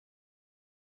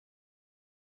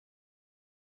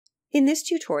In this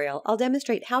tutorial, I'll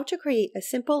demonstrate how to create a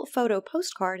simple photo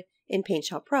postcard in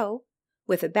PaintShop Pro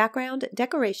with a background,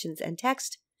 decorations, and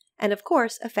text, and of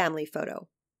course, a family photo.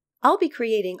 I'll be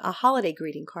creating a holiday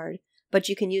greeting card, but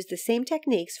you can use the same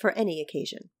techniques for any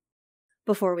occasion.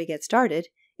 Before we get started,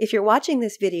 if you're watching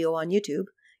this video on YouTube,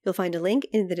 you'll find a link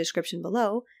in the description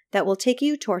below that will take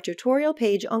you to our tutorial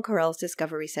page on Corel's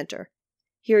Discovery Center.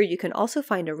 Here you can also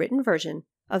find a written version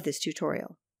of this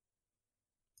tutorial.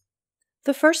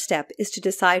 The first step is to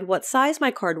decide what size my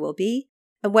card will be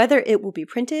and whether it will be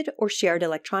printed or shared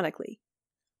electronically.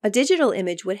 A digital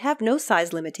image would have no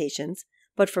size limitations,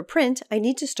 but for print, I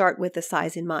need to start with the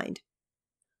size in mind.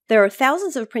 There are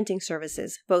thousands of printing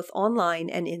services, both online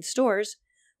and in stores,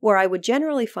 where I would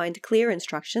generally find clear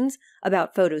instructions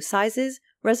about photo sizes,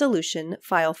 resolution,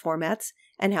 file formats,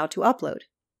 and how to upload.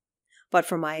 But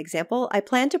for my example, I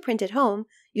plan to print at home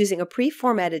using a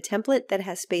pre-formatted template that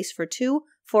has space for two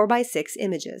 4x6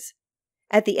 images.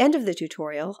 At the end of the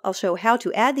tutorial, I'll show how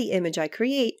to add the image I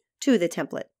create to the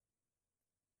template.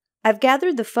 I've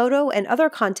gathered the photo and other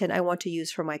content I want to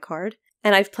use for my card,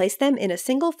 and I've placed them in a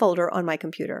single folder on my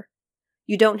computer.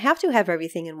 You don't have to have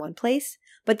everything in one place,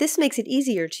 but this makes it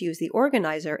easier to use the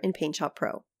organizer in PaintShop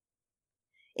Pro.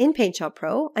 In PaintShop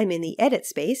Pro, I'm in the Edit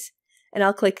space, and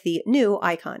I'll click the New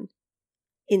icon.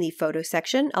 In the Photo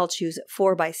section, I'll choose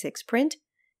 4x6 Print,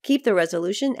 keep the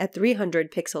resolution at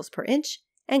 300 pixels per inch,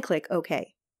 and click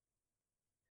OK.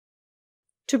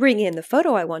 To bring in the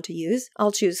photo I want to use,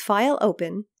 I'll choose File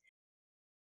Open,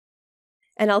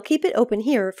 and I'll keep it open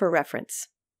here for reference.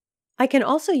 I can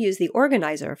also use the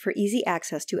organizer for easy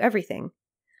access to everything.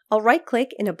 I'll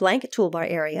right-click in a blank toolbar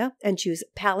area and choose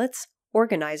Palettes,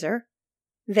 Organizer.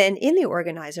 Then in the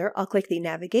organizer, I'll click the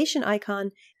navigation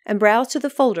icon and browse to the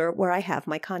folder where I have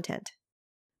my content.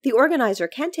 The organizer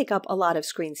can take up a lot of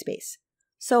screen space,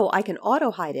 so I can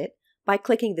auto-hide it by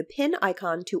clicking the pin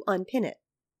icon to unpin it.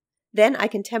 Then I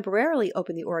can temporarily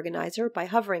open the organizer by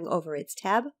hovering over its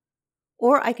tab,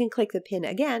 or I can click the pin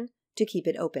again to keep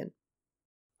it open.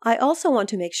 I also want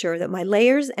to make sure that my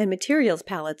layers and materials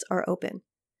palettes are open.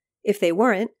 If they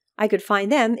weren't, I could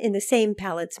find them in the same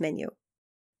palettes menu.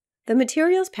 The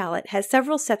materials palette has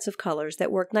several sets of colors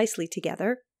that work nicely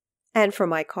together, and for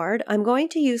my card, I'm going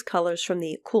to use colors from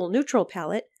the Cool Neutral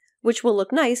palette, which will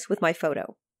look nice with my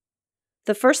photo.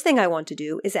 The first thing I want to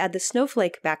do is add the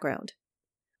snowflake background.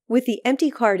 With the empty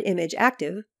card image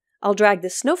active, I'll drag the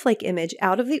snowflake image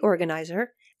out of the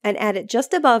organizer and add it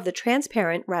just above the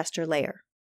transparent raster layer.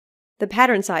 The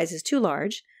pattern size is too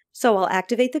large, so I'll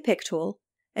activate the Pick tool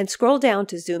and scroll down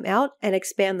to zoom out and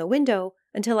expand the window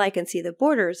until I can see the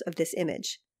borders of this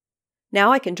image.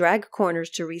 Now I can drag corners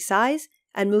to resize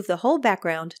and move the whole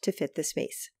background to fit the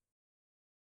space.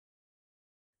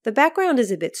 The background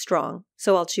is a bit strong,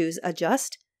 so I'll choose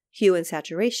Adjust, Hue and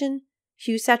Saturation,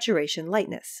 Hue Saturation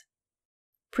Lightness.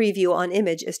 Preview on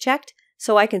Image is checked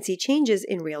so I can see changes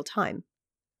in real time.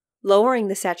 Lowering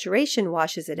the saturation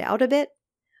washes it out a bit.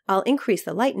 I'll increase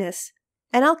the lightness,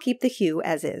 and I'll keep the hue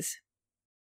as is.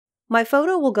 My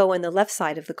photo will go in the left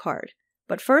side of the card,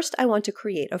 but first I want to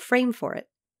create a frame for it.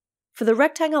 For the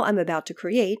rectangle I'm about to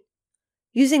create,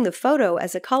 using the photo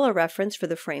as a color reference for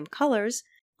the frame colors,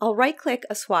 I'll right-click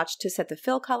a swatch to set the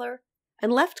fill color,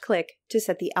 and left-click to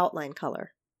set the outline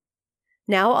color.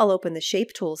 Now I'll open the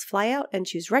Shape Tools flyout and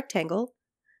choose Rectangle,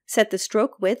 set the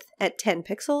stroke width at 10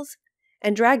 pixels,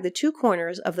 and drag the two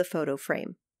corners of the photo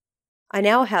frame. I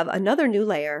now have another new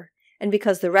layer, and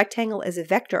because the rectangle is a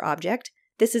vector object,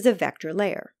 this is a vector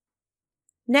layer.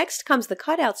 Next comes the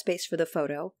cutout space for the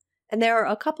photo, and there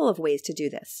are a couple of ways to do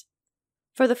this.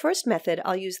 For the first method,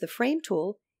 I'll use the Frame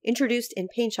tool, introduced in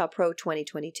PaintShop Pro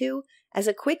 2022, as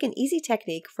a quick and easy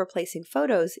technique for placing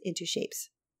photos into shapes.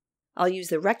 I'll use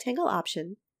the rectangle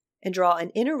option and draw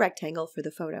an inner rectangle for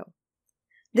the photo.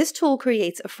 This tool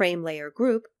creates a frame layer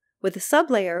group with a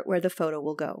sublayer where the photo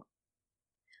will go.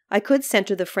 I could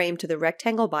center the frame to the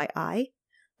rectangle by eye,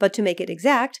 but to make it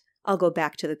exact, I'll go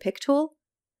back to the Pick tool,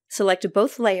 select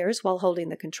both layers while holding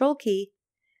the Control key,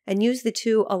 and use the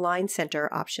two Align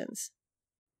Center options.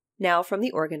 Now from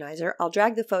the organizer, I'll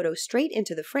drag the photo straight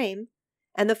into the frame,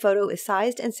 and the photo is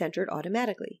sized and centered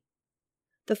automatically.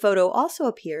 The photo also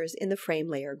appears in the frame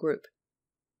layer group.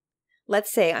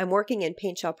 Let's say I'm working in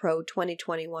PaintShop Pro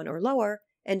 2021 or lower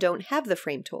and don't have the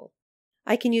Frame tool.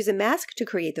 I can use a mask to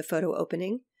create the photo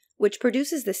opening, which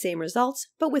produces the same results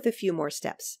but with a few more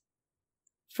steps.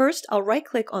 First, I'll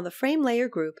right-click on the frame layer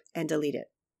group and delete it.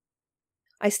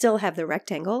 I still have the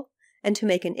rectangle, and to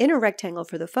make an inner rectangle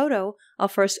for the photo, I'll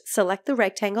first select the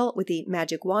rectangle with the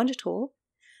Magic Wand tool,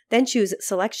 then choose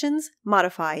Selections,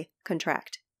 Modify,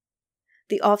 Contract.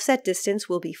 The offset distance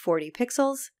will be 40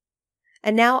 pixels,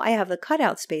 and now I have the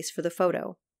cutout space for the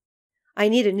photo. I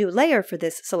need a new layer for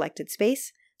this selected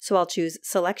space, so I'll choose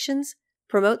Selections,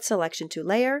 Promote Selection to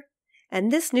Layer,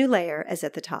 and this new layer is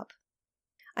at the top.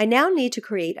 I now need to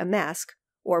create a mask,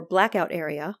 or blackout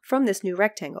area, from this new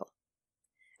rectangle.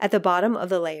 At the bottom of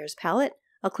the Layers palette,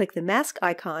 I'll click the mask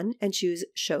icon and choose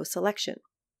Show Selection.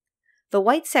 The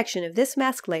white section of this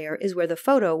mask layer is where the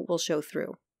photo will show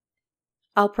through.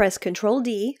 I'll press Ctrl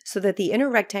D so that the inner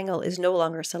rectangle is no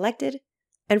longer selected,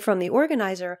 and from the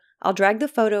organizer, I'll drag the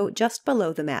photo just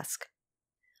below the mask.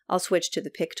 I'll switch to the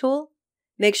Pick tool,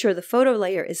 make sure the photo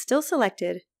layer is still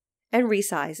selected, and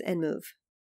resize and move.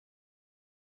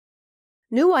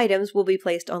 New items will be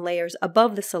placed on layers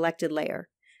above the selected layer,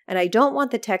 and I don't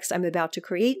want the text I'm about to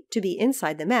create to be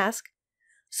inside the mask,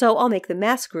 so I'll make the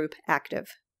mask group active.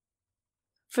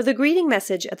 For the greeting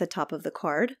message at the top of the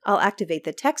card, I'll activate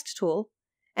the Text tool,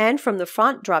 and from the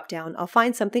font drop-down, I'll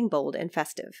find something bold and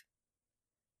festive.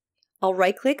 I'll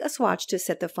right-click a swatch to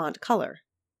set the font color.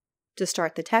 To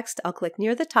start the text, I'll click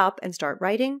near the top and start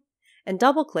writing, and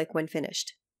double-click when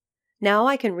finished. Now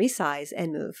I can resize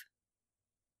and move.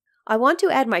 I want to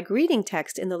add my greeting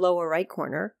text in the lower right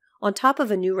corner, on top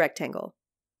of a new rectangle.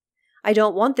 I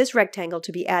don't want this rectangle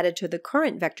to be added to the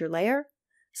current vector layer,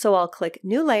 so I'll click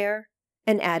New Layer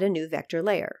and add a new vector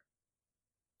layer.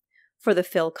 For the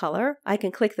fill color, I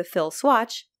can click the Fill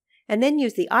swatch and then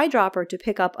use the eyedropper to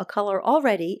pick up a color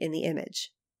already in the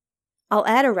image. I'll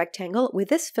add a rectangle with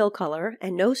this fill color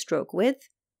and no stroke width,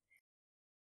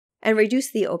 and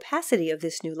reduce the opacity of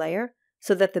this new layer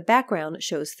so that the background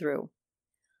shows through.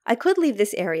 I could leave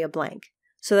this area blank,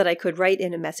 so that I could write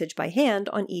in a message by hand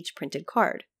on each printed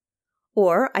card.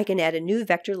 Or I can add a new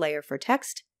vector layer for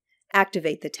text,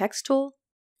 activate the Text tool,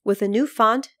 with a new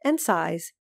font and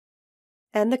size,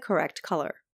 and the correct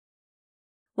color.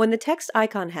 When the text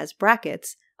icon has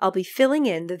brackets, I'll be filling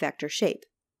in the vector shape.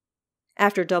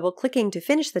 After double-clicking to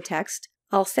finish the text,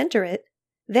 I'll center it,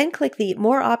 then click the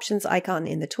More Options icon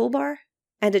in the toolbar,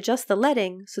 and adjust the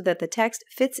leading so that the text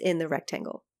fits in the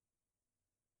rectangle.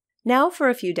 Now for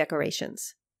a few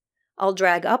decorations. I'll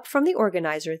drag up from the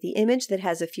organizer the image that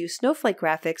has a few snowflake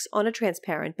graphics on a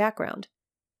transparent background.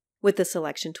 With the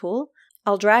Selection tool,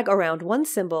 I'll drag around one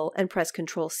symbol and press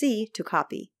Ctrl-C to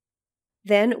copy.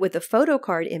 Then, with the photo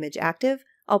card image active,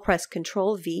 I'll press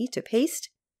Ctrl-V to paste,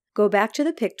 go back to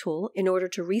the Pick tool in order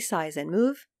to resize and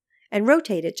move, and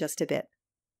rotate it just a bit.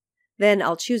 Then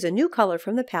I'll choose a new color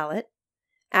from the palette,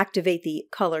 activate the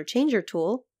Color Changer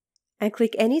tool, and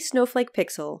click any snowflake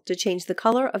pixel to change the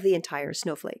color of the entire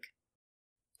snowflake.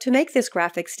 To make this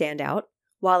graphic stand out,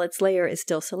 while its layer is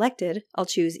still selected, I'll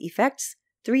choose Effects,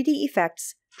 3D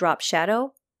Effects, Drop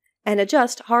Shadow, and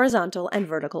adjust horizontal and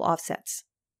vertical offsets.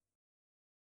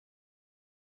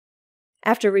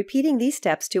 After repeating these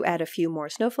steps to add a few more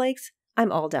snowflakes,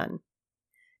 I'm all done.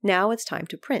 Now it's time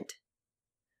to print.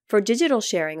 For digital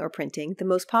sharing or printing, the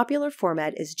most popular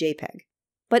format is JPEG.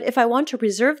 But if I want to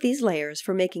preserve these layers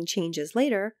for making changes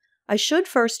later, I should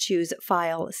first choose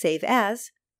File, Save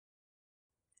As,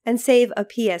 and save a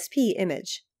PSP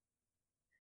image.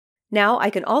 Now I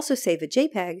can also save a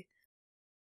JPEG,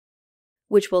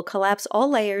 which will collapse all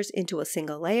layers into a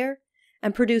single layer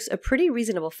and produce a pretty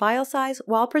reasonable file size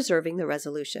while preserving the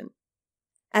resolution.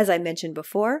 As I mentioned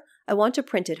before, I want to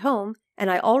print at home, and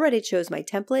I already chose my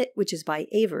template, which is by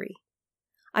Avery.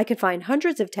 I can find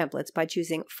hundreds of templates by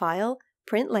choosing File,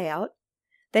 Print Layout,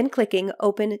 then clicking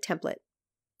Open Template.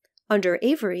 Under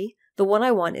Avery, the one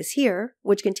I want is here,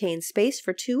 which contains space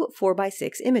for two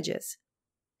 4x6 images.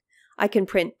 I can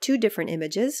print two different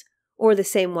images, or the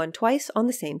same one twice on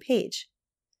the same page.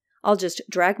 I'll just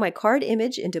drag my card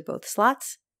image into both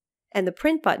slots, and the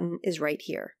print button is right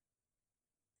here.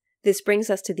 This brings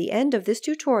us to the end of this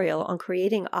tutorial on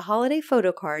creating a holiday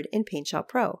photo card in PaintShop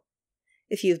Pro.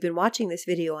 If you've been watching this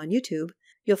video on YouTube,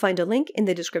 you'll find a link in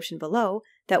the description below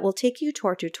that will take you to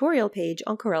our tutorial page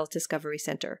on Corel's Discovery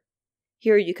Center.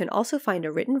 Here you can also find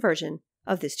a written version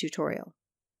of this tutorial.